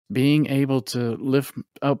being able to lift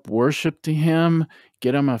up worship to him,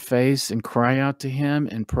 get on my face and cry out to him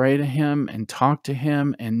and pray to him and talk to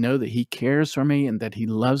him and know that he cares for me and that he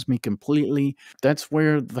loves me completely, that's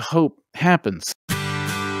where the hope happens.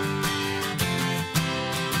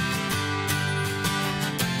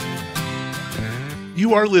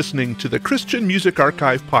 You are listening to the Christian Music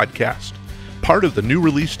Archive podcast, part of the New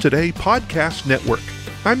Release Today podcast network.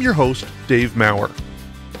 I'm your host, Dave Maurer.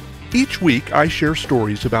 Each week, I share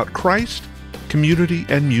stories about Christ, community,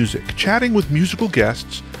 and music, chatting with musical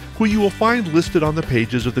guests who you will find listed on the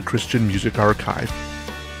pages of the Christian Music Archive.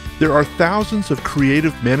 There are thousands of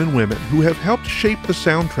creative men and women who have helped shape the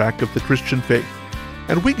soundtrack of the Christian faith,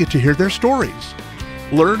 and we get to hear their stories,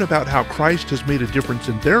 learn about how Christ has made a difference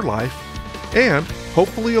in their life, and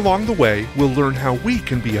hopefully along the way, we'll learn how we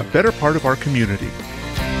can be a better part of our community.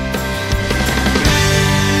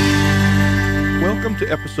 Welcome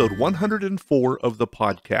to episode 104 of the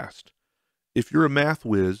podcast. If you're a math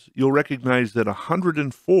whiz, you'll recognize that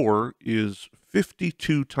 104 is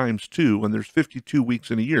 52 times 2, and there's 52 weeks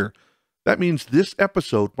in a year. That means this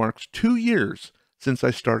episode marks 2 years since I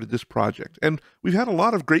started this project, and we've had a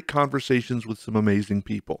lot of great conversations with some amazing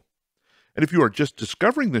people. And if you are just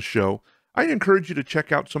discovering this show, I encourage you to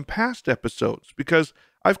check out some past episodes because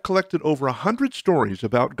I've collected over 100 stories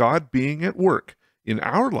about God being at work in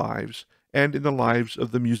our lives and in the lives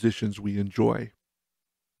of the musicians we enjoy.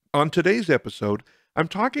 On today's episode, I'm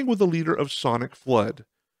talking with the leader of Sonicflood.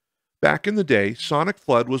 Back in the day,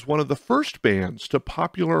 Sonicflood was one of the first bands to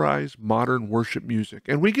popularize modern worship music,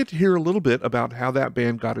 and we get to hear a little bit about how that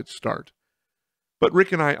band got its start. But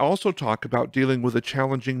Rick and I also talk about dealing with a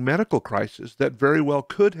challenging medical crisis that very well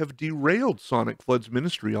could have derailed Sonicflood's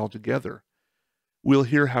ministry altogether. We'll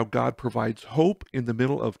hear how God provides hope in the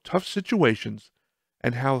middle of tough situations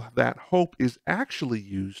and how that hope is actually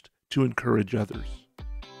used to encourage others.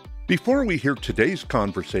 Before we hear today's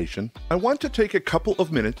conversation, I want to take a couple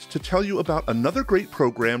of minutes to tell you about another great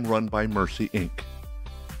program run by Mercy, Inc.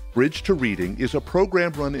 Bridge to Reading is a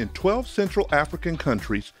program run in 12 Central African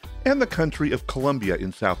countries and the country of Colombia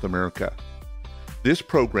in South America. This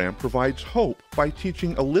program provides hope by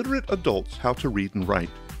teaching illiterate adults how to read and write.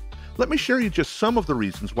 Let me share you just some of the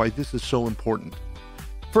reasons why this is so important.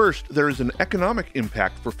 First, there is an economic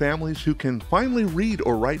impact for families who can finally read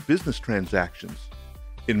or write business transactions.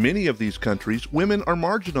 In many of these countries, women are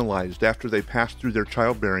marginalized after they pass through their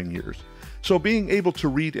childbearing years, so being able to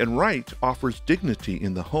read and write offers dignity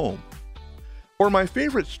in the home. Or my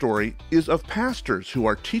favorite story is of pastors who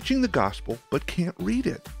are teaching the gospel but can't read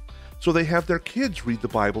it, so they have their kids read the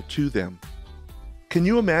Bible to them. Can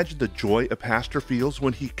you imagine the joy a pastor feels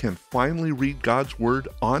when he can finally read God's word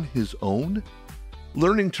on his own?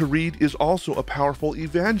 Learning to read is also a powerful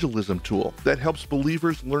evangelism tool that helps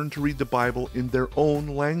believers learn to read the Bible in their own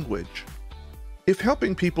language. If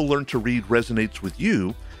helping people learn to read resonates with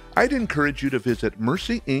you, I'd encourage you to visit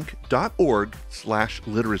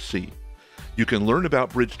mercyinc.org/literacy. You can learn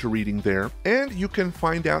about Bridge to Reading there, and you can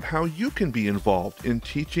find out how you can be involved in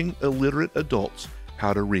teaching illiterate adults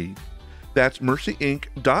how to read. That's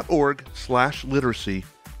mercyinc.org/literacy,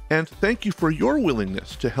 and thank you for your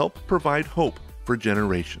willingness to help provide hope for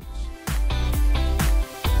generations.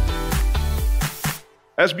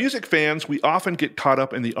 As music fans, we often get caught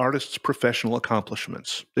up in the artist's professional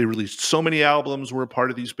accomplishments. They released so many albums, were a part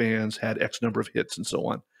of these bands, had X number of hits, and so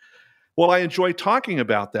on. While I enjoy talking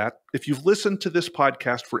about that, if you've listened to this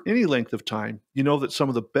podcast for any length of time, you know that some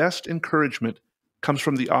of the best encouragement comes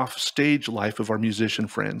from the off-stage life of our musician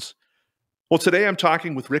friends. Well, today I'm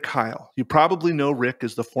talking with Rick Heil. You probably know Rick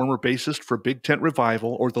as the former bassist for Big Tent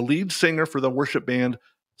Revival or the lead singer for the worship band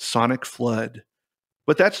Sonicflood.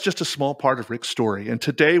 But that's just a small part of Rick's story, and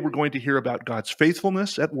today we're going to hear about God's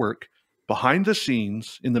faithfulness at work behind the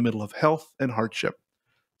scenes in the middle of health and hardship.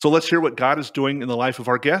 So let's hear what God is doing in the life of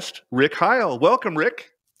our guest, Rick Heil. Welcome,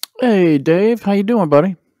 Rick. Hey, Dave. How you doing,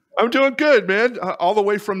 buddy? I'm doing good, man. All the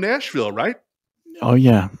way from Nashville, right? Oh,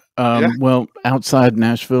 yeah. Well, outside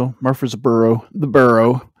Nashville, Murfreesboro, the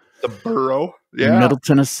borough. The borough, yeah. Middle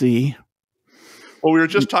Tennessee. Well, we were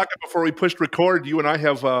just talking before we pushed record. You and I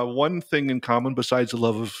have one thing in common besides the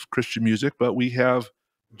love of Christian music, but we have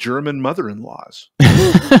German mother-in-laws.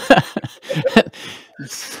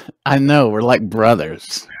 I know, we're like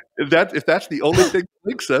brothers. If that's the only thing that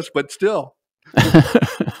links us, but still.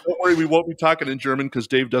 Don't worry, we won't be talking in German because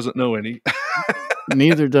Dave doesn't know any.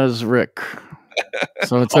 Neither does Rick.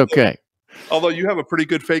 So it's okay. Although you have a pretty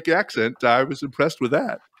good fake accent. I was impressed with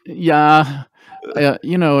that. Yeah.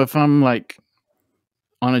 If I'm like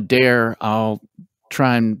on a dare, I'll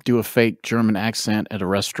try and do a fake German accent at a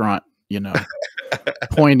restaurant,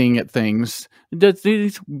 pointing at things. "Das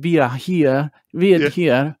ist via here, via Yeah.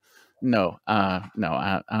 here." No, no,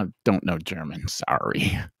 I don't know German,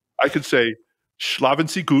 sorry. I can say "Schlafen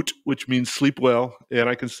Sie gut," which means sleep well, and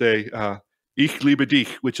I can say, "Ich liebe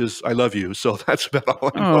dich," which is I love you. So that's about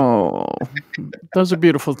all I know. Oh, those are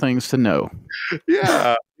beautiful things to know.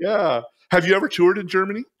 Yeah, yeah. Have you ever toured in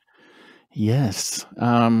Germany? Yes,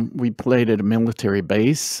 we played at a military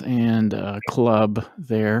base and a club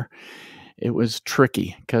there. It was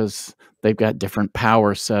tricky because 'cause they've got different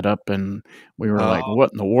power set up, and we were like, Oh.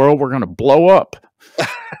 "What in the world? We're gonna blow up."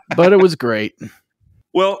 But it was great.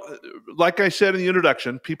 Well, like I said in the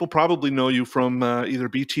introduction, people probably know you from either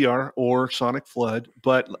BTR or Sonicflood,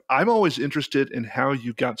 but I'm always interested in how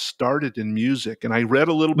you got started in music. And I read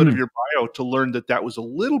a little bit of Mm. your bio to learn that that was a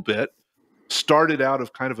little bit started out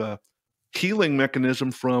of kind of a healing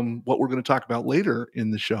mechanism from what we're going to talk about later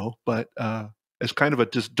in the show, but as kind of a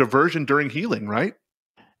diversion during healing, right?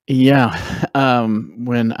 Yeah,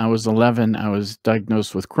 when I was 11, I was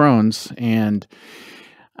diagnosed with Crohn's, and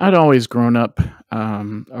I'd always grown up,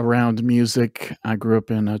 around music. I grew up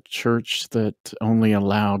in a church that only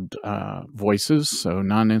allowed, voices, so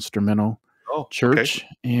non-instrumental Oh, okay. church,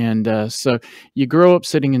 and, so you grow up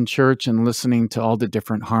sitting in church and listening to all the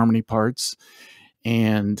different harmony parts,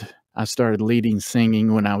 and I started leading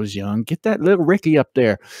singing when I was young. "Get that little Ricky up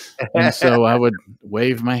there," and so I would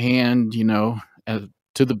wave my hand,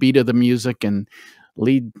 to the beat of the music and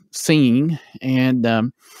lead singing,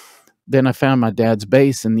 and, then I found my dad's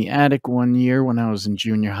bass in the attic one year when I was in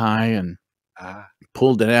junior high and Ah,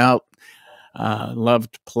 pulled it out.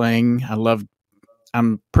 Loved playing.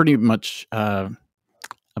 I'm pretty much a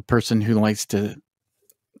person who likes to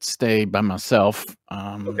stay by myself.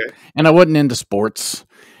 okay. And I wasn't into sports.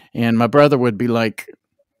 And my brother would be like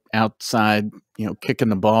outside, kicking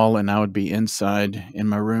the ball, and I would be inside in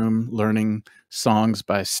my room learning songs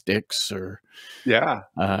by Styx or Yeah.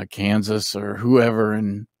 Kansas or whoever,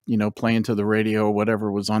 and playing to the radio or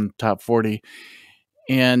whatever was on top 40.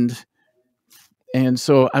 And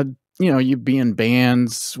so you'd be in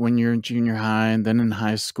bands when you're in junior high and then in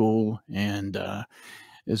high school, and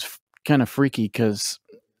it's kind of freaky because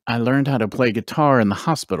I learned how to play guitar in the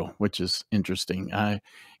hospital, which is interesting. I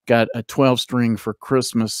got a 12 string for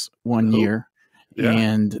Christmas one Oh, year, yeah.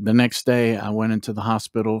 and the next day I went into the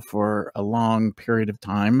hospital for a long period of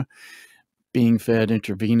time being fed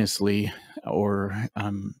intravenously or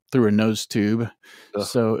through a nose tube. Ugh.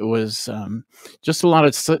 So it was just a lot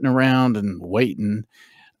of sitting around and waiting.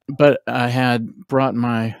 But I had brought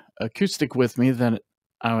my acoustic with me that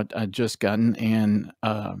I'd just gotten, and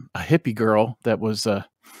a hippie girl that was a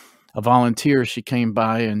volunteer. She came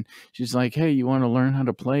by and she's like, "Hey, you want to learn how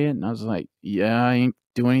to play it?" And I was like, "Yeah, I ain't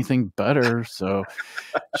do anything better." So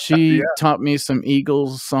Yeah. she taught me some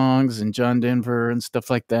Eagles songs and John Denver and stuff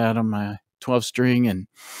like that on my 12 string. And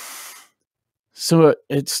so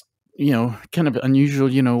it's, kind of unusual,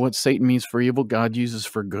 what Satan means for evil, God uses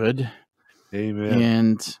for good. Amen.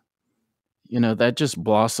 And, that just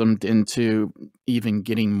blossomed into even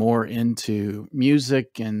getting more into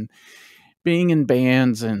music and being in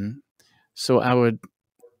bands. And so I would,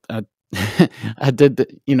 uh, I did the,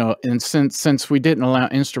 and since we didn't allow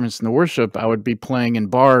instruments in the worship, I would be playing in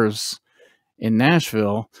bars in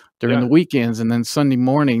Nashville during Yeah. the weekends, and then Sunday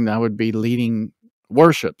morning, I would be leading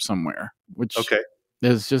worship somewhere, which Okay.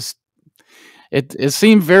 is just it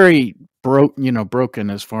seemed very broken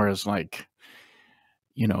as far as, like,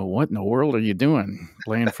 what in the world are you doing?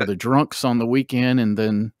 Playing for the drunks on the weekend and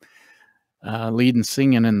then, leading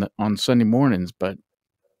singing on Sunday mornings, but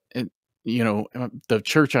the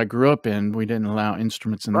church I grew up in, we didn't allow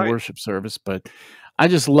instruments in the Right. worship service, but I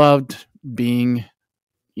just loved being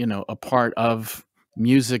a part of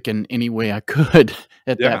music in any way I could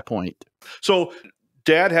at Yeah. that point. So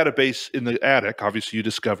dad had a bass in the attic, obviously you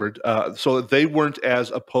discovered. So they weren't as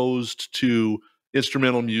opposed to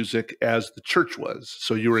instrumental music as the church was.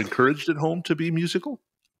 So you were encouraged at home to be musical?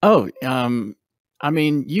 Oh, I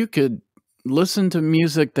mean, you could listen to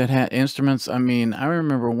music that had instruments. I mean, I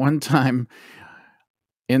remember one time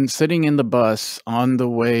in sitting in the bus on the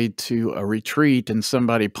way to a retreat and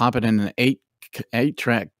somebody popping in an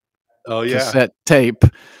 8-track Oh yeah. cassette tape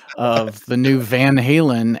of the new Van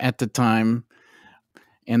Halen at the time,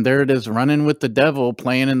 and there it is running with the devil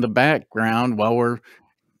playing in the background while we're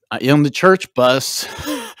in the church bus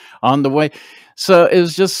on the way. So it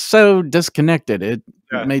was just so disconnected. It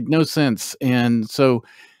Yeah. made no sense. And so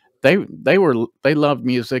they loved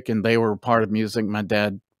music and they were part of music. My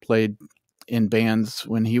dad played in bands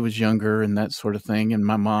when he was younger and that sort of thing. And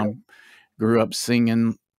my mom grew up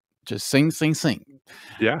singing, just sing, sing, sing.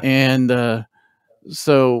 Yeah. And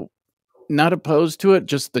so not opposed to it,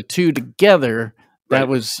 just the 2 together, that Right.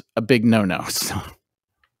 was a big no-no, so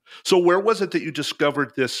So where was it that you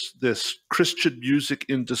discovered this Christian music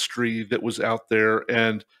industry that was out there,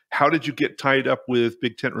 and how did you get tied up with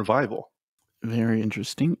Big Tent Revival? very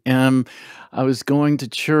interesting. I was going to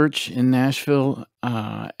church in Nashville,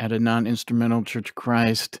 at a non-instrumental Church of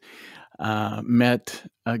Christ, met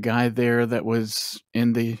a guy there that was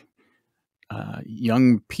in the,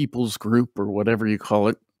 young people's group or whatever you call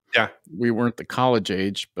it. Yeah. We weren't the college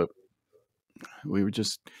age, but we were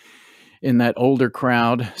just in that older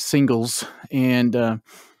crowd, singles, and,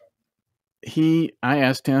 I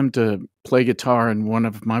asked him to play guitar in one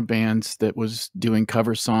of my bands that was doing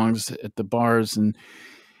cover songs at the bars, and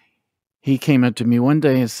he came up to me one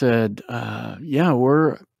day and said, "Yeah,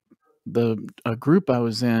 we're a group I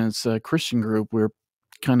was in, it's a Christian group. We're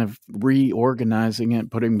kind of reorganizing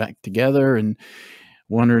it, putting back together, and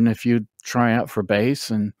wondering if you'd try out for bass."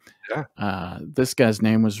 And Yeah. this guy's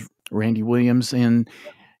name was Randy Williams, and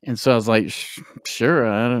so I was like, Sure.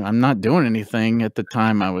 I'm not doing anything at the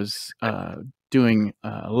time. I was doing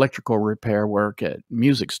electrical repair work at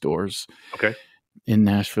music stores Okay. in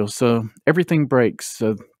Nashville. So everything breaks.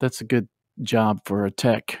 So that's a good job for a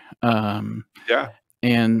tech. Yeah.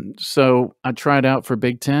 And so I tried out for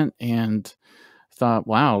Big Tent and thought,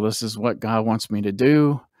 wow, this is what God wants me to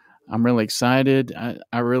do. I'm really excited.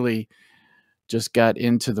 I really just got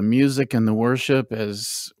into the music and the worship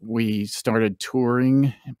as we started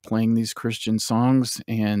touring and playing these Christian songs,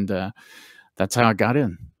 and that's how I got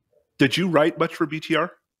in. Did you write much for BTR?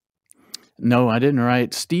 No, I didn't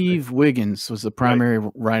write. Steve Wiggins was the Right. primary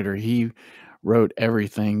writer. He wrote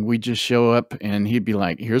everything. We'd just show up and he'd be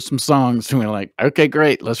like, "Here's some songs." And we're like, "Okay,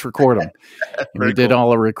 great, let's record them." And we Very did cool. all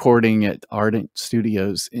the recording at Ardent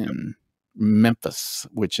Studios in Memphis,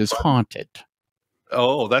 which is haunted.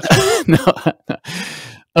 Oh, that's cool. No,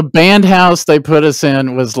 a band house they put us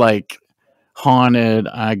in was like haunted,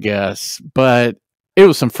 I guess, but it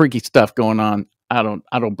was some freaky stuff going on. I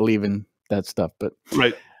don't believe in that stuff,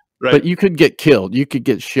 Right. but Right. you could get killed. You could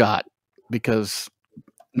get shot because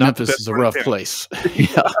Not the Memphis best is a part of rough town. place. Yeah,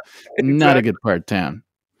 not a Exactly. good part of town.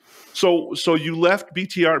 So you left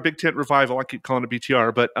BTR, Big Tent Revival. I keep calling it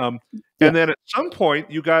BTR, but Yeah. and then at some point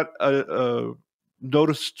you got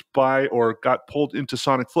noticed by or got pulled into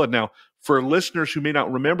Sonicflood. Now, for listeners who may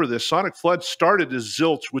not remember this, Sonicflood started as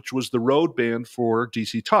Zilch, which was the road band for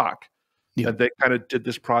DC Talk, Yeah. and they kind of did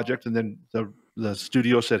this project, and then the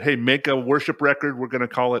studio said, "Hey, make a worship record. We're going to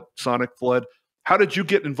call it Sonicflood." How did you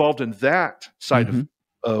get involved in that side Mhm.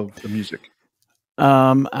 of the music?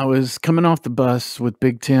 I was coming off the bus with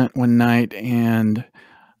Big Tent one night, and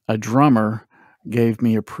a drummer gave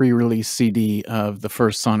me a pre-release CD of the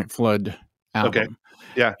first Sonic Flood Okay. album.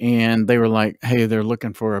 Yeah. And they were like, "Hey, they're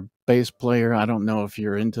looking for a bass player. I don't know if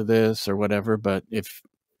you're into this or whatever, but if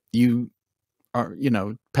you are,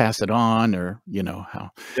 pass it on," or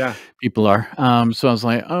how Yeah. people are. So I was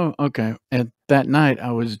like, "Oh, okay." And that night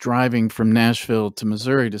I was driving from Nashville to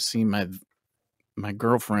Missouri to see my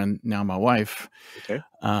girlfriend, now my wife, Okay.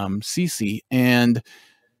 Cece. And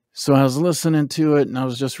so I was listening to it and I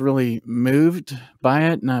was just really moved by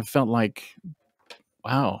it. And I felt like,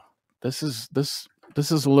 wow, this is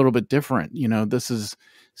a little bit different. This is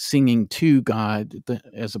singing to God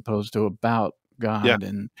as opposed to about Yeah. God.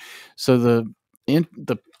 And so the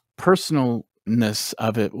personalness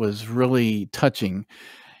of it was really touching.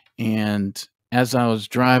 And as I was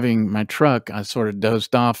driving my truck, I sort of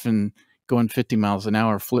dozed off and going 50 miles an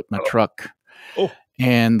hour, flipped my truck. Oh,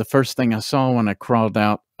 And the first thing I saw when I crawled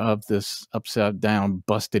out of this upside down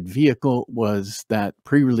busted vehicle was that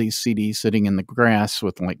pre-release CD sitting in the grass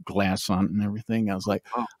with like glass on it and everything. I was like,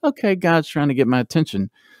 wow. okay, God's trying to get my attention.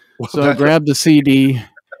 Well, So I grabbed the CD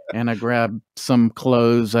and I grabbed some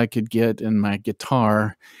clothes I could get and my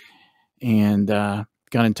guitar and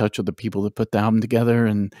got in touch with the people that put the album together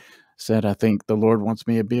and said, I think the Lord wants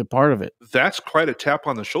me to be a part of it. that's quite a tap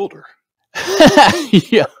on the shoulder.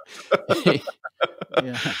 Yeah.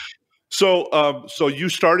 Yeah. So you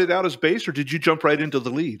started out as bass, or did you jump right into the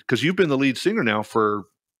lead? Because you've been the lead singer now for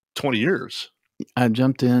 20 years. I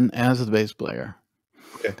jumped in as the bass player.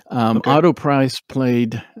 Okay. Okay. Otto Price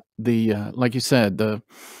played like you said, the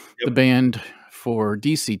Yep. band for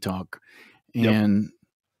DC Talk, Yep. and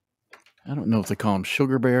I don't know if they call him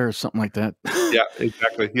Sugar Bear or something like that. Yeah,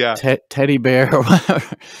 exactly. Yeah. Teddy Bear or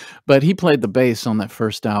whatever. But he played the bass on that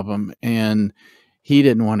first album, and he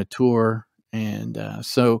didn't want to tour, and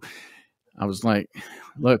so I was like,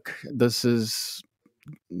 "Look, this is,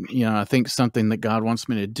 I think something that God wants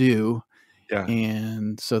me to do." Yeah.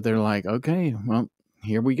 And so they're like, "Okay, well,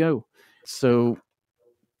 here we go." So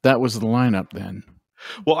that was the lineup then.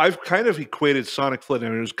 Well, I've kind of equated Sonicflood, I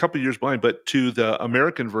mean, it was a couple of years behind, but to the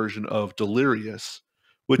American version of Delirious,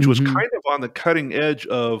 which was Mhm. kind of on the cutting edge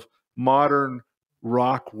of modern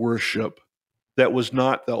rock worship that was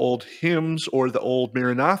not the old hymns or the old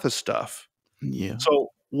Maranatha stuff. Yeah. So,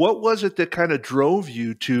 what was it that kind of drove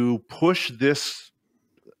you to push this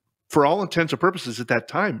for all intents and purposes at that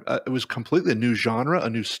time? It was completely a new genre, a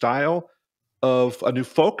new style of a new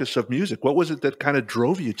focus of music. What was it that kind of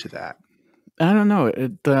drove you to that? I don't know,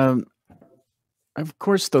 of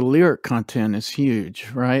course, the lyric content is huge,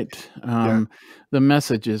 right? Yeah, The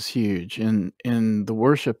message is huge, and the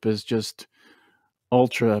worship is just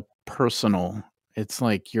ultra personal. It's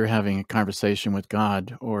like you're having a conversation with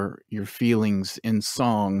God or your feelings in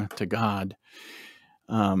song to God,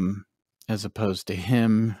 um, as opposed to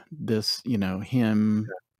him, him,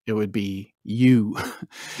 it would be you.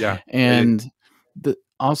 yeah, yeah, And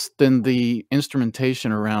then the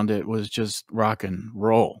instrumentation around it was just rock and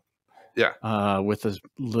roll, yeah. with a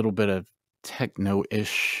little bit of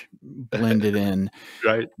techno-ish blended in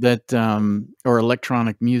Right. that, or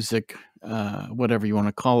electronic music, whatever you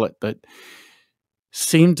wanna call it, that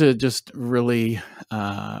seemed to just really,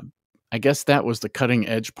 uh I guess that was the cutting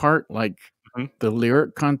edge part, like, Mhm. the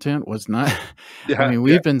lyric content was not I Yeah, mean, yeah.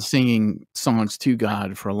 we've been singing songs to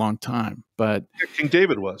God for a long time, but Yeah, King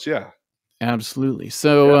David was, yeah, absolutely.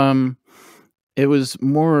 So, yeah, it was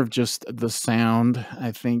more of just the sound,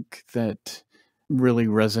 I think, that really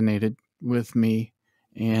resonated with me,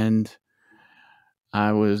 and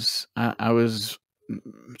I was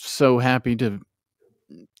so happy to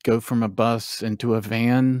go from a bus into a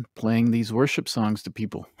van playing these worship songs to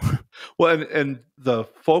people. well, and the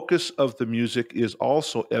focus of the music is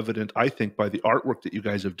also evident, I think, by the artwork that you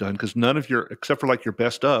guys have done, because none of your except for, like, your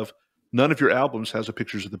best of, none of your albums has the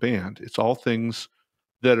pictures of the band. It's all things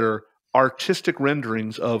that are artistic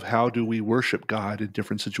renderings of how do we worship God in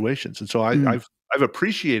different situations, and so Mm, I've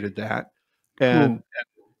appreciated that, cool. and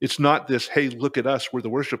it's not this, "Hey, look at us, we're the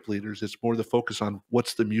worship leaders." It's more the focus on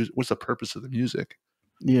what's the purpose of the music.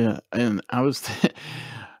 Yeah, and I was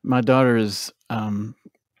my daughter is,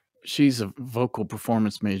 she's a vocal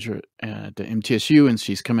performance major at the MTSU, and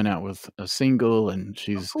she's coming out with a single, and Oh,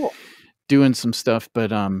 she's cool. doing some stuff,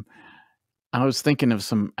 but, I was thinking of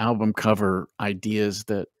some album cover ideas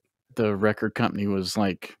that the record company was,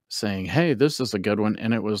 like, saying, "Hey, this is a good one,"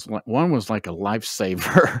 and it was like one was like a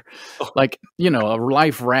lifesaver, like, a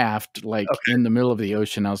life raft, like, Okay. in the middle of the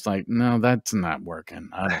ocean. I was like, "No, that's not working.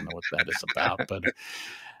 I don't know what that is about,"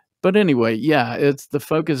 but anyway, yeah, it's the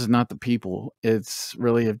focus is not the people. It's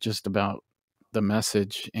really just about the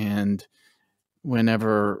message, and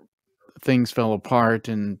whenever things fell apart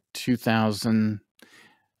in 2000,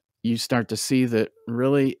 you start to see that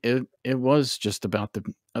really it was just about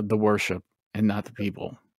the worship and not the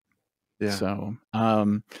people. Yeah. So,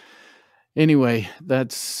 anyway,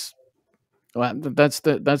 that's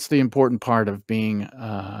the important part of being,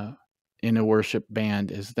 in a worship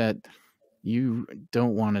band is that you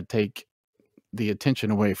don't wanna take the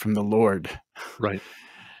attention away from the Lord, Right.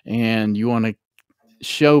 and you wanna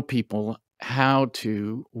show people how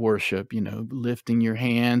to worship, lifting your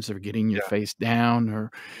hands or getting your Yeah. face down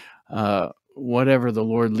or, whatever the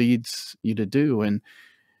Lord leads you to do, and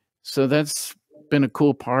so that's been a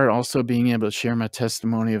cool part, also being able to share my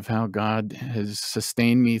testimony of how God has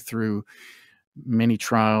sustained me through many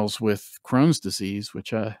trials with Crohn's disease,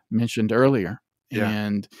 which I mentioned earlier, Yeah.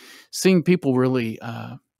 and seeing people really,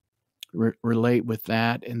 relate with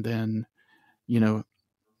that, and then, you know,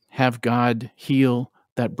 have God heal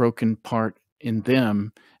that broken part in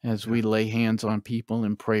them as Yeah. we lay hands on people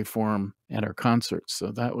and pray for them at our concerts.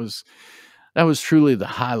 So that was truly the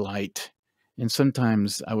highlight. And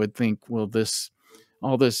sometimes I would think, well, this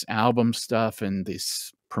all this album stuff and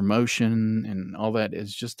this promotion and all that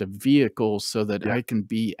is just a vehicle so that Yeah. I can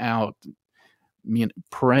be out,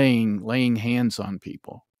 praying, laying hands on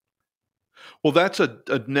people. Well, that's a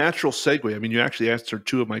natural segue. I mean, you actually answered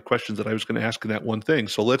 2 of my questions that I was gonna ask in that one thing.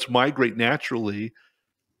 So let's migrate naturally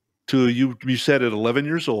to you said at 11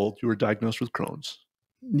 years old, you were diagnosed with Crohn's.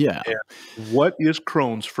 Yeah. And what is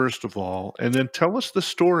Crohn's, first of all? And then tell us the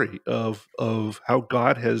story of how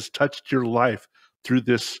God has touched your life through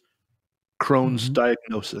this Crohn's Mhm.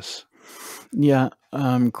 diagnosis. Yeah.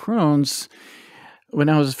 Crohn's, when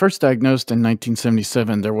I was first diagnosed in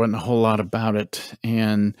 1977, there wasn't a whole lot about it.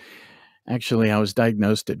 And actually, I was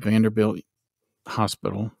diagnosed at Vanderbilt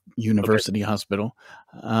Hospital, Okay. University Hospital,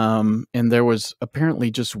 and there was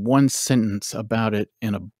apparently just one sentence about it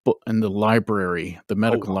in a book in the library, the Oh,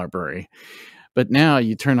 medical wow. library. But now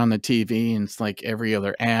you turn on the TV and it's like every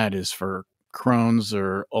other ad is for Crohn's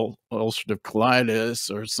or ulcerative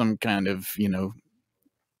colitis or some kind of,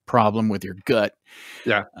 problem with your gut.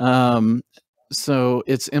 Yeah. Um, so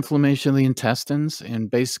it's inflammation of the intestines,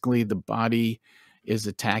 and basically the body is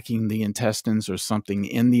attacking the intestines or something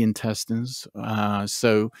in the intestines.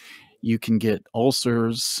 So you can get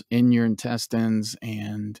ulcers in your intestines,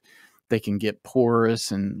 and they can get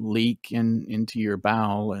porous and leak into your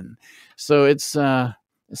bowel, and so it's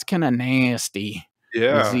kind of nasty Yeah.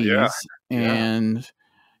 Yeah. disease, Yeah. and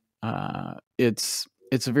it's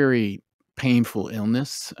a very painful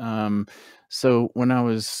illness. So when I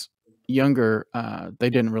was younger, they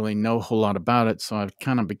didn't really know a whole lot about it, so I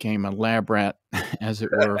kind of became a lab rat, as it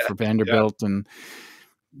were, for Yeah. Vanderbilt and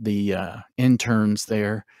the interns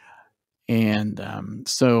there. And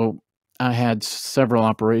so I had several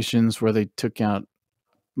operations where they took out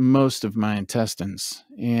most of my intestines.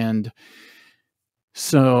 And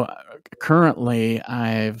so currently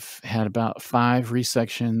I've had about 5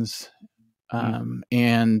 resections. Mm.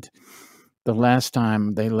 And the last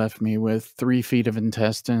time they left me with 3 feet of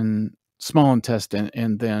intestine, small intestine,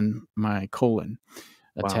 and then my colon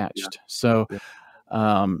Wow. Yeah. attached. So,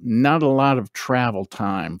 Yeah. not a lot of travel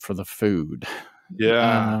time for the food.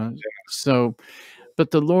 Yeah. Uh, so,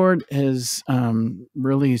 but the Lord has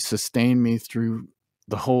really sustained me through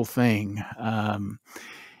the whole thing.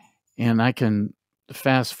 And I can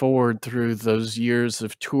fast forward through those years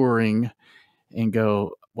of touring and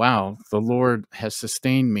go, wow, the Lord has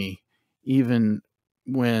sustained me even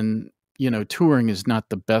when, touring is not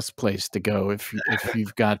the best place to go if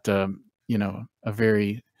you've got, a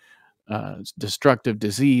very destructive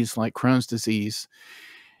disease like Crohn's disease.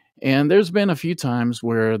 And there's been a few times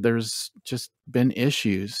where there's just been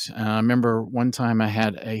issues. I remember one time I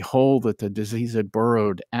had a hole that the disease had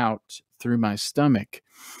burrowed out through my stomach.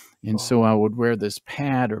 And so Oh, I would wear this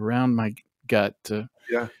pad around my gut to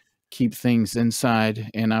yeah. keep things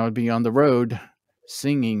inside, and I would be on the road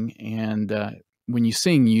singing, and when you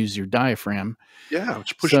sing, you use your diaphragm. Yeah.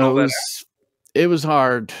 It's pushing So all that. it was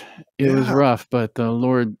hard. It was Yeah. rough, but the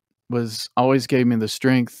Lord was always gave me the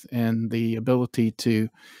strength and the ability to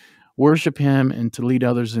worship Him and to lead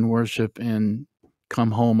others in worship and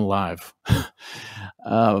come home alive.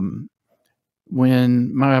 um,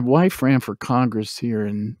 when my wife ran for Congress here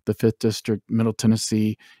in the 5th District, Middle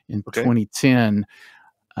Tennessee, in Okay. 2010,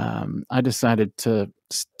 I decided to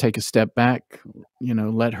take a step back,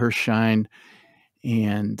 let her shine.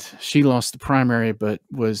 And she lost the primary, but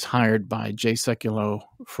was hired by Jay Sekulow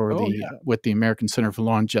for Oh, yeah. with the American Center for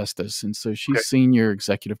Law and Justice, and so Okay. she's senior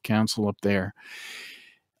executive counsel up there,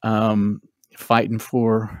 um, fighting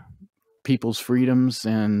for people's freedoms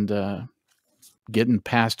and getting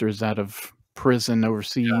pastors out of prison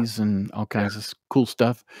overseas and all Yeah. kinds of cool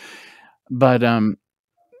stuff. But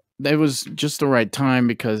it was just the right time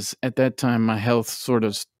because at that time my health sort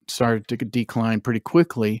of started to decline pretty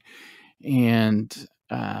quickly, and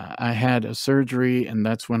I had a surgery, and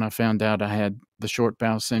that's when I found out I had the short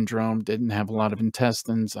bowel syndrome. Didn't have a lot of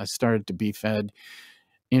intestines. I started to be fed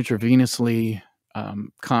intravenously,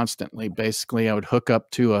 constantly. Basically, I would hook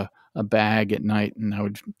up to a bag at night,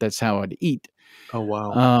 and that's how I'd eat. Oh,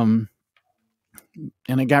 wow. Um,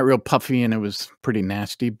 and it got real puffy, and it was pretty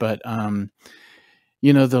nasty. But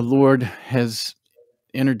the Lord has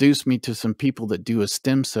introduced me to some people that do a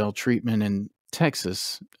stem cell treatment in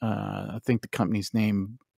Texas. I think the company's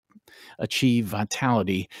name Achieve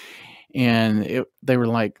Vitality. And they were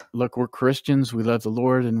like, look, we're Christians. We love the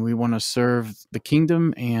Lord and we want to serve the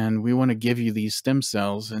kingdom and we want to give you these stem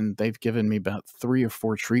cells. And they've given me about 3 or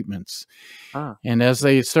 4 treatments. Ah. And as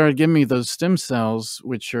they started giving me those stem cells,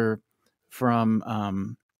 which are from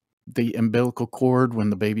the umbilical cord when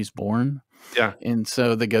the baby's born, Yeah. and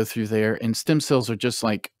so they go through there, and stem cells are just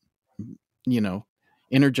like, you know,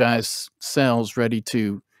 energized cells ready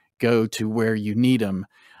to go to where you need them.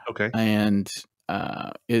 Okay. And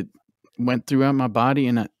it went throughout my body,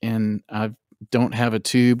 and I don't have a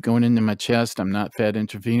tube going into my chest. I'm not fed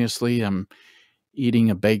intravenously. I'm eating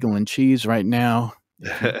a bagel and cheese right now,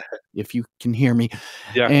 if you can hear me.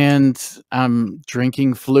 Yeah. And I'm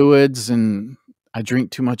drinking fluids, and I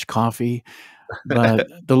drink too much coffee. But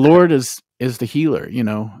the Lord is the healer,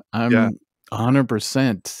 Yeah. I'm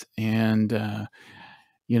 100%. And,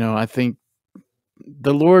 I think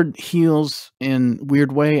the Lord heals in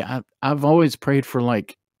weird way. I've always prayed for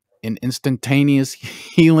like an instantaneous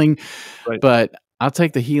healing, Right. but I'll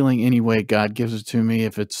take the healing any way God gives it to me.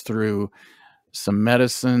 If it's through some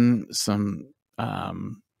medicine, some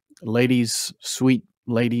sweet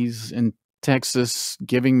ladies in Texas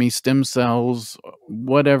giving me stem cells,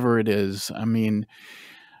 whatever it is. I mean,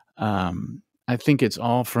 I think it's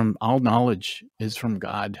all knowledge is from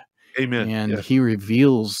God, Amen. and Yes. He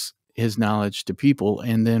reveals His knowledge to people,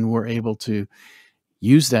 and then we're able to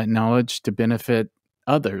use that knowledge to benefit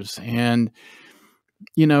others. And,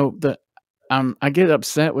 you know, I get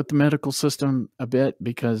upset with the medical system a bit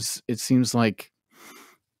because it seems like,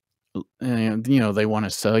 you know, they want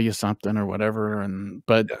to sell you something or whatever.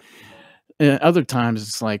 But Yeah. other times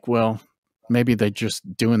it's like, well, maybe they're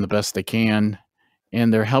just doing the best they can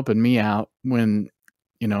and they're helping me out when,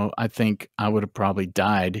 you know, I think I would have probably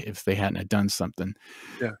died if they hadn't have done something.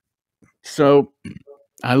 Yeah. So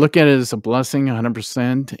I look at it as a blessing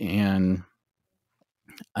 100%. And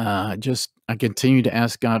just I continue to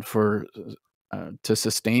ask God for to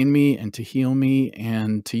sustain me and to heal me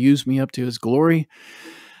and to use me up to his glory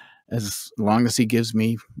as long as he gives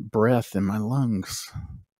me breath in my lungs.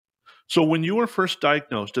 So when you were first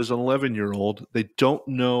diagnosed as an 11-year-old, they don't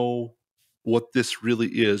know what this really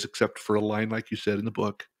is, except for a line like you said in the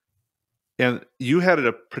book. And you had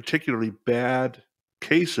a particularly bad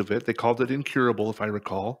case of it. They called it incurable, if I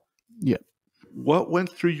recall. Yeah. What went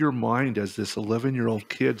through your mind as this 11-year-old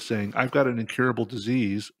kid saying, "I've got an incurable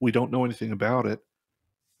disease. We don't know anything about it."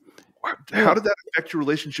 How Well, did that affect your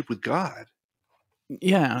relationship with God?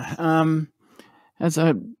 yeah. As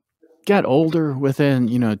I got older, within,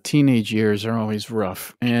 you know, teenage years are always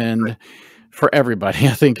rough. Right. And for everybody,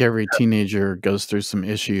 I think every teenager goes through some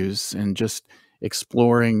issues, and just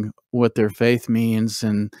exploring what their faith means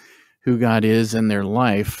and who God is in their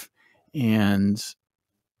life. And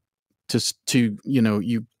to, you know,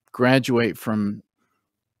 you graduate from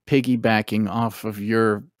piggybacking off of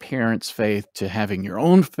your parents' faith to having your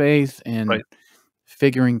own faith and Right.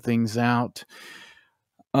 figuring things out.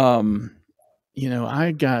 Um, you know,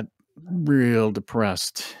 I got real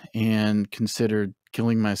depressed and considered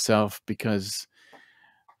killing myself because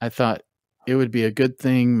I thought it would be a good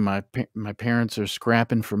thing. My parents are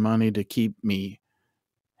scrapping for money to keep me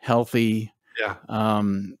healthy. Yeah.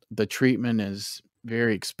 The treatment is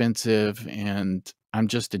very expensive, and I'm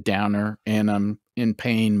just a downer, and I'm in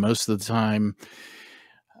pain most of the time.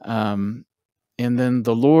 Um, and then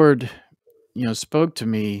the Lord, you know, spoke to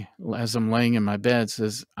me as I'm laying in my bed,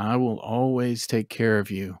 says, "I will always take care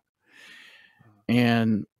of you."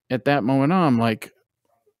 And at that moment on, I'm like,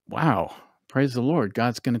 wow, praise the Lord.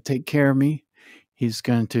 God's going to take care of me. He's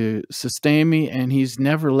going to sustain me, and he's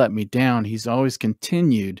never let me down. He's always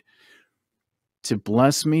continued to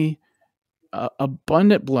bless me,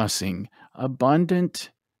 abundant blessing, abundant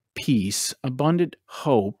peace, abundant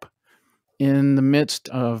hope in the midst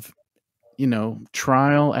of, you know,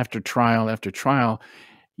 trial after trial after trial.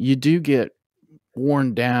 You do get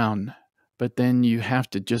worn down, but then you have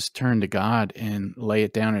to just turn to God and lay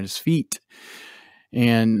it down at his feet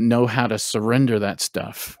and know how to surrender that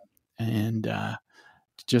stuff. And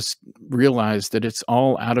just realize that it's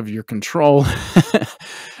all out of your control, Yeah.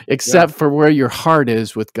 except for where your heart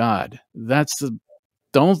is with God. That's the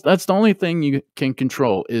only thing you can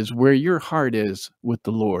control, is where your heart is with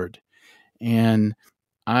the Lord. And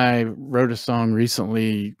I wrote a song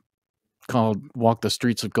recently called Walk the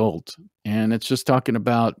Streets of Gold. And it's just talking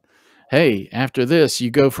about, hey, after this,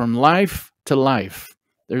 you go from life to life.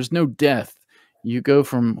 There's no death. You go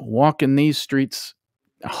from walking these streets,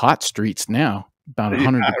 hot streets now, about Yeah.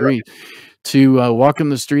 100 degrees, to walking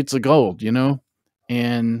the streets of gold, you know?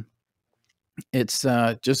 And it's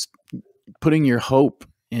just putting your hope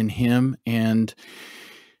in him. And,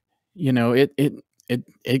 you know,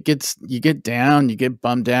 it gets, you get down, you get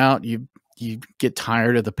bummed out, you get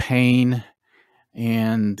tired of the pain.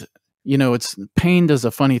 And, you know, it's pain does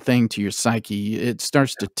a funny thing to your psyche. It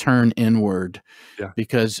starts to turn inward Yeah.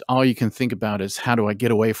 because all you can think about is, how do I get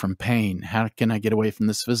away from pain? How can I get away from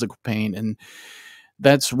this physical pain? And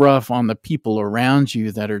that's rough on the people around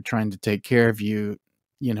you that are trying to take care of you,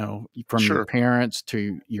 you know, from your Sure. parents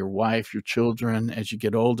to your wife, your children as you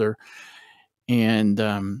get older.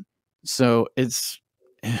 And so it's,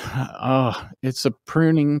 oh, it's a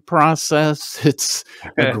pruning process. It's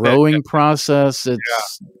a growing process. Yeah.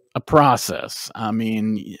 It's a process. I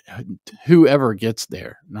mean, whoever gets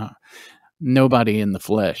there, nobody in the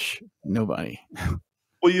flesh, nobody.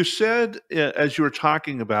 Well, you said, as you were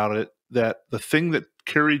talking about it, that the thing that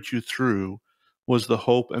carried you through was the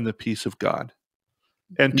hope and the peace of God.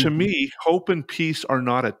 And to Mhm. me, hope and peace are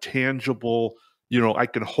not a tangible, I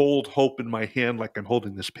can hold hope in my hand like I'm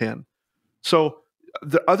holding this pen. So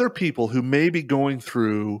the other people who may be going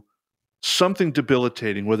through something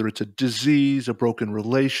debilitating, whether it's a disease, a broken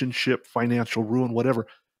relationship, financial ruin, whatever,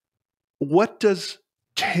 what does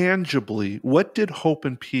what did hope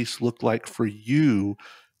and peace look like for you?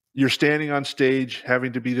 You're standing on stage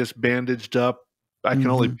having to be this bandaged up. I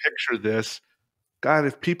can only Mhm. picture this. God,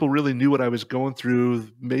 if people really knew what I was going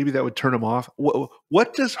through, maybe that would turn them off.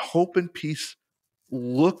 What does hope and peace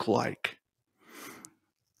look like?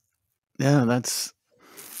 Yeah, that's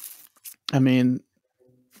I mean,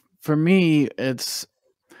 for me, it's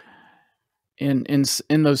in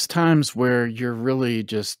those times where you're really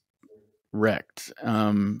just wrecked,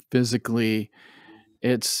 physically,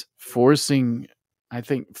 it's forcing I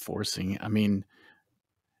think forcing, I mean,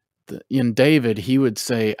 in David, he would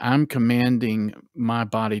say, "I'm commanding my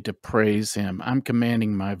body to praise him. I'm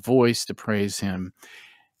commanding my voice to praise him."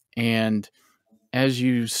 And as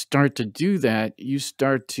you start to do that, you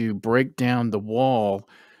start to break down the wall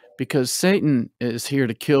because Satan is here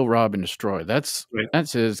to kill, rob, and destroy. Right.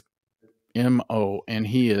 That's his MO, and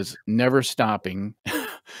he is never stopping.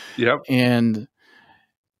 Yep. and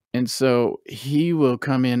and so he will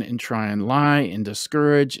come in and try and lie and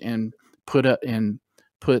discourage and put,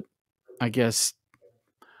 I guess,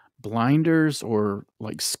 blinders or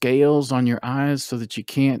like scales on your eyes so that you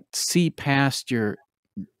can't see past your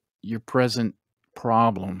present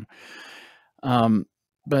problem. Um,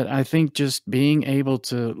 but I think just being able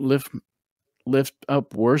to lift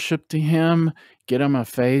up worship to him, get on my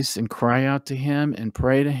face and cry out to him and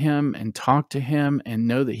pray to him and talk to him and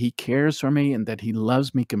know that he cares for me and that he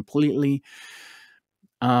loves me completely.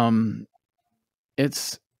 Um,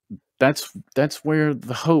 it's that's where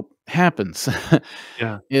the hope happens.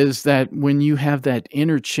 Yeah. Is that when you have that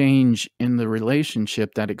interchange in the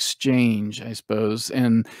relationship, that exchange, I suppose,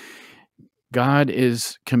 and God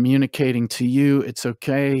is communicating to you, it's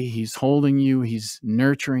okay. He's holding you, he's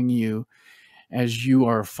nurturing you as you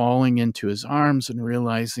are falling into his arms and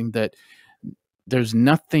realizing that there's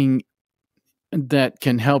nothing that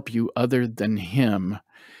can help you other than him.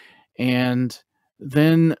 And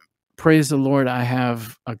then, praise the Lord, I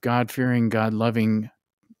have a God fearing, God loving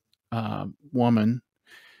woman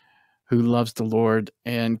who loves the Lord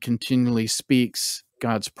and continually speaks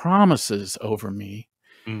God's promises over me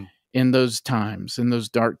Mm. in those times, in those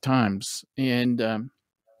dark times. And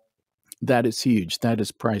that is huge. That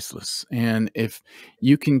is priceless. And if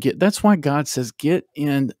you can that's why God says, get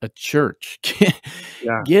in a church,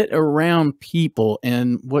 Yeah. get around people.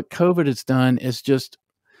 And what COVID has done is just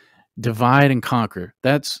divide and conquer.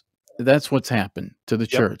 That's what's happened to the Yep.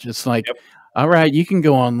 church. It's like, Yep. all right, you can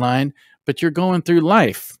go online, but you're going through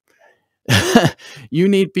life. You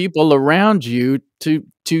need people around you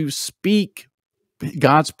to speak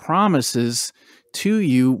God's promises to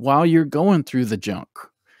you while you're going through the junk.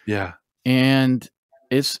 Yeah. And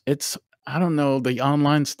it's I don't know, the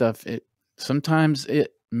online stuff, it sometimes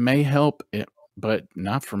it may help it, but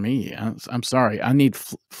not for me. I'm sorry. I need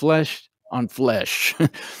flesh on flesh.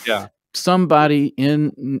 Yeah. Somebody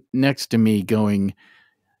next to me going,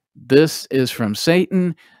 "This is from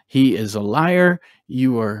Satan. He is a liar.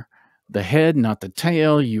 You are the head, not the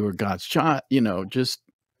tail. You are God's child." Just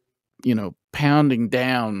pounding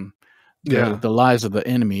down Yeah. the lies of the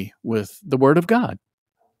enemy with the word of God.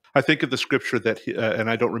 I think of the scripture that, and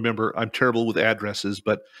I don't remember, I'm terrible with addresses,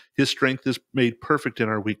 but his strength is made perfect in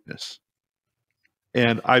our weakness.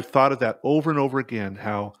 And I've thought of that over and over again.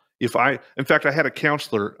 How in fact, I had a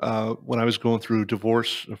counselor when I was going through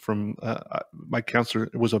divorce from my counselor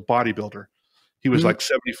was a bodybuilder. He was Mm, like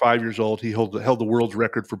 75 years old. He held the world's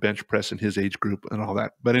record for bench press in his age group and all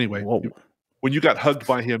that. But anyway, whoa. when you got hugged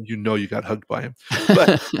by him, you know you got hugged by him.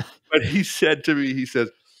 But but he said to me, he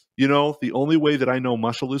says, the only way that I know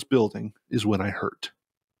muscle is building is when I hurt.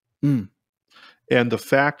 Mm, And the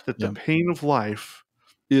fact that the yeah. pain of life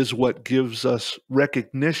is what gives us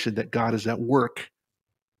recognition that God is at work.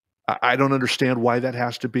 I don't understand why that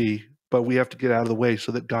has to be, but we have to get out of the way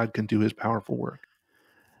so that God can do his powerful work.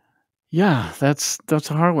 Yeah, that's a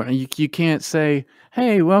hard one. You can't say,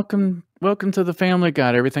 "Hey, welcome to the family of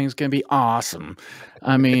God. Everything's gonna be awesome."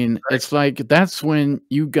 I mean, Right. it's like that's when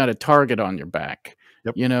you got a target on your back.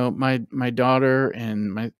 Yep. My daughter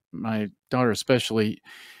and my daughter especially,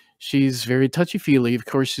 she's very touchy-feely. Of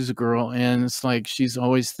course, she's a girl, and it's like she's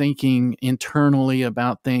always thinking internally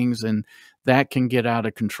about things, and that can get out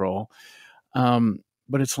of control. Um,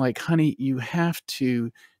 but it's like, honey, you have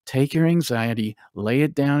to take your anxiety, lay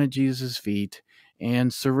it down at Jesus' feet,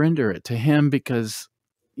 and surrender it to him because,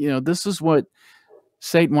 this is what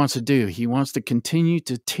Satan wants to do. He wants to continue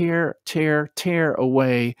to tear, tear, tear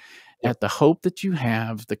away Yep. at the hope that you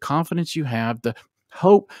have, the confidence you have, the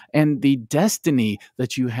hope and the destiny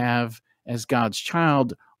that you have as God's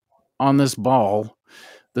child on this ball,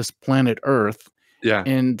 this planet Earth. Yeah.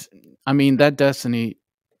 And I mean, that destiny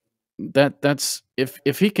that's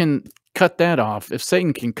if he can cut that off, if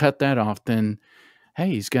Satan can cut that off, then, hey,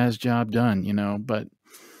 he's got his job done, but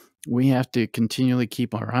we have to continually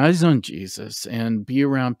keep our eyes on Jesus and be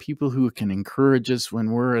around people who can encourage us when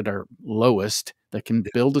we're at our lowest. that can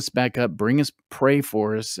build us back up, bring us, pray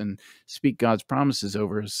for us, and speak God's promises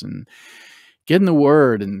over us, and get in the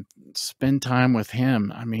Word and spend time with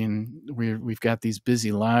Him. I mean, we've got these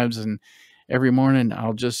busy lives, and every morning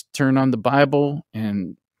I'll just turn on the Bible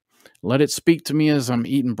and let it speak to me as I'm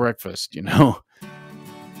eating breakfast, you know?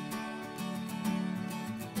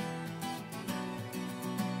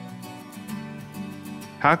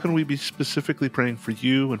 How can we be specifically praying for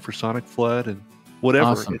you and for Sonicflood and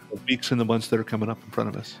whatever Awesome. in the weeks and the months that are coming up in front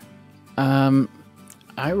of us?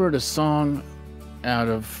 I wrote a song out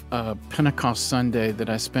of Pentecost Sunday that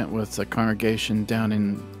I spent with a congregation down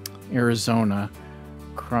in Arizona,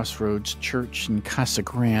 Crossroads Church in Casa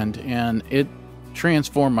Grande, and it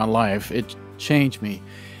transformed my life. It changed me.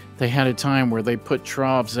 They had a time where they put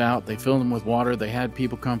troughs out, they filled them with water, they had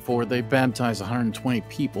people come forward, they baptized 120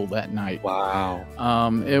 people that night. Wow.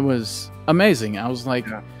 It was amazing. I was like,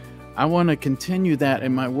 Yeah. I want to continue that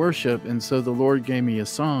in my worship, and so the Lord gave me a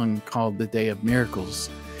song called The Day of Miracles,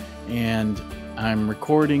 and I'm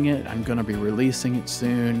recording it. I'm going to be releasing it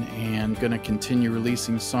soon, and going to continue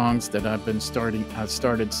releasing songs that I've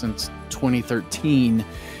started since 2013,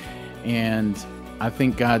 and I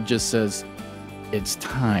think God just says, it's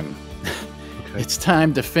time. Okay. It's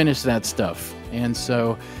time to finish that stuff. And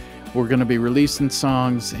so we're going to be releasing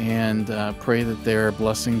songs, and pray that they're a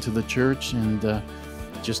blessing to the church, and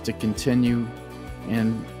just to continue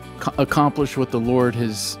and accomplish what the Lord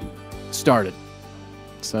has started.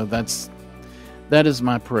 So that is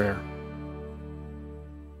my prayer.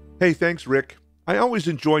 Hey, thanks, Rick. I always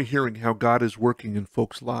enjoy hearing how God is working in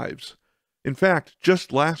folks' lives. In fact,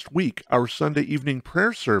 just last week, our Sunday evening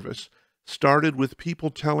prayer service started with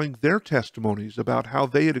people telling their testimonies about how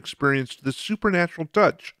they had experienced the supernatural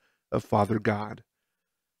touch of Father God.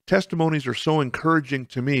 Testimonies are so encouraging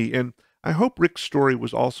to me, and I hope Rick's story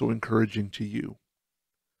was also encouraging to you.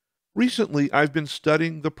 Recently, I've been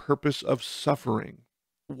studying the purpose of suffering.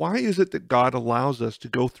 Why is it that God allows us to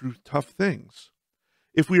go through tough things?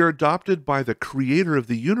 If we are adopted by the creator of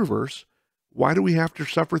the universe, why do we have to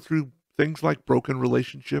suffer through things like broken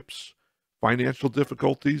relationships, financial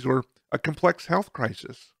difficulties, or a complex health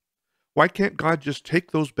crisis? Why can't God just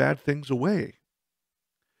take those bad things away?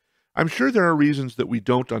 I'm sure there are reasons that we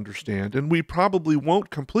don't understand, and we probably won't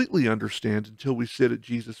completely understand until we sit at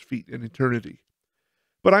Jesus' feet in eternity.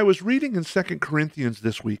 But I was reading in 2 Corinthians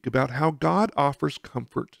this week about how God offers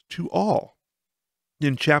comfort to all.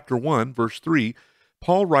 In chapter 1, verse 3,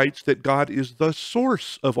 Paul writes that God is the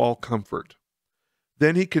source of all comfort.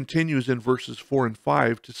 Then he continues in verses 4 and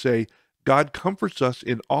 5 to say, God comforts us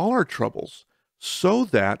in all our troubles so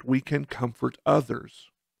that we can comfort others.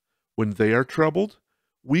 When they are troubled,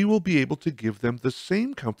 we will be able to give them the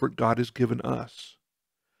same comfort God has given us.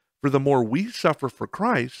 For the more we suffer for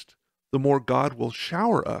Christ, the more God will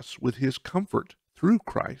shower us with his comfort through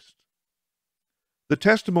Christ. The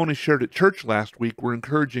testimonies shared at church last week were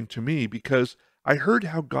encouraging to me because I heard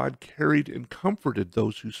how God carried and comforted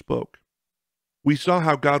those who spoke. We saw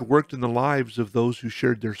how God worked in the lives of those who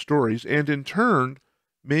shared their stories, and in turn,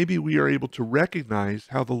 maybe we are able to recognize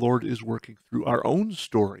how the Lord is working through our own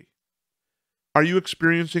story. Are you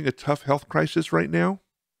experiencing a tough health crisis right now?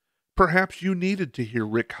 Perhaps you needed to hear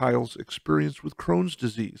Rick Heil's experience with Crohn's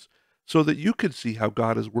disease so that you could see how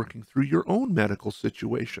God is working through your own medical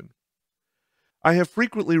situation. I have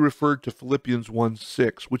frequently referred to Philippians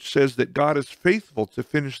 1:6, which says that God is faithful to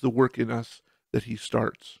finish the work in us that he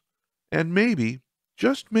starts. And maybe,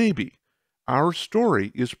 just maybe, our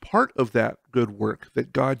story is part of that good work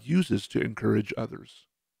that God uses to encourage others.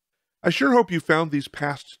 I sure hope you found these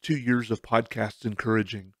past 2 years of podcasts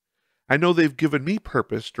encouraging. I know they've given me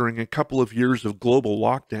purpose during a couple of years of global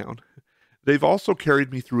lockdown. They've also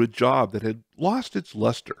carried me through a job that had lost its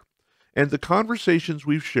luster, and the conversations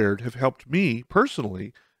we've shared have helped me,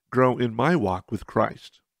 personally, grow in my walk with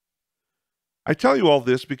Christ. I tell you all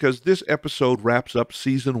this because this episode wraps up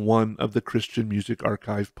Season 1 of the Christian Music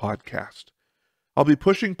Archive podcast. I'll be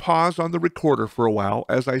pushing pause on the recorder for a while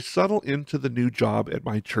as I settle into the new job at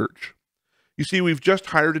my church. You see, we've just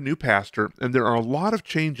hired a new pastor, and there are a lot of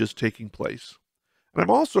changes taking place. And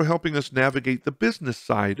I'm also helping us navigate the business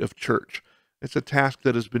side of church. It's a task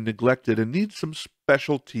that has been neglected and needs some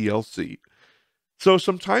special TLC. So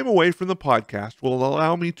some time away from the podcast will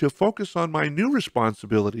allow me to focus on my new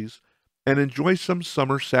responsibilities and enjoy some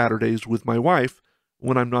summer Saturdays with my wife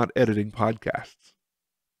when I'm not editing podcasts.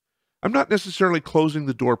 I'm not necessarily closing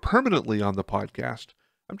the door permanently on the podcast.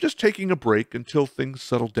 I'm just taking a break until things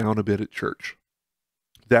settle down a bit at church.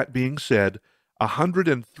 That being said,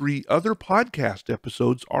 103 other podcast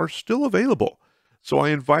episodes are still available, so I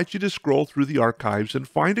invite you to scroll through the archives and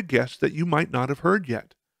find a guest that you might not have heard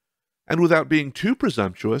yet. And without being too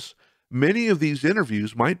presumptuous, many of these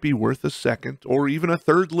interviews might be worth a second or even a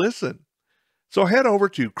third listen. So head over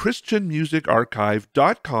to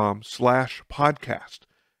christianmusicarchive.com/podcast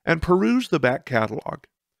and peruse the back catalog.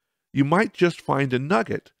 You might just find a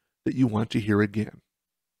nugget that you want to hear again.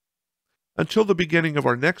 Until the beginning of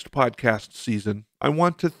our next podcast season, I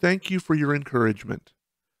want to thank you for your encouragement.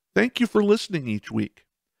 Thank you for listening each week.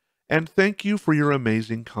 And thank you for your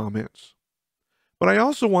amazing comments. But I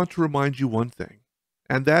also want to remind you one thing,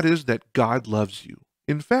 and that is that God loves you.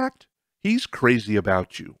 In fact, He's crazy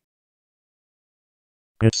about you.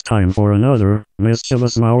 It's time for another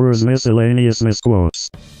Mischievous Maurer's Miscellaneous Misquotes.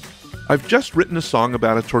 I've just written a song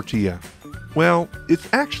about a tortilla. Well, it's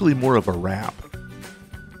actually more of a rap.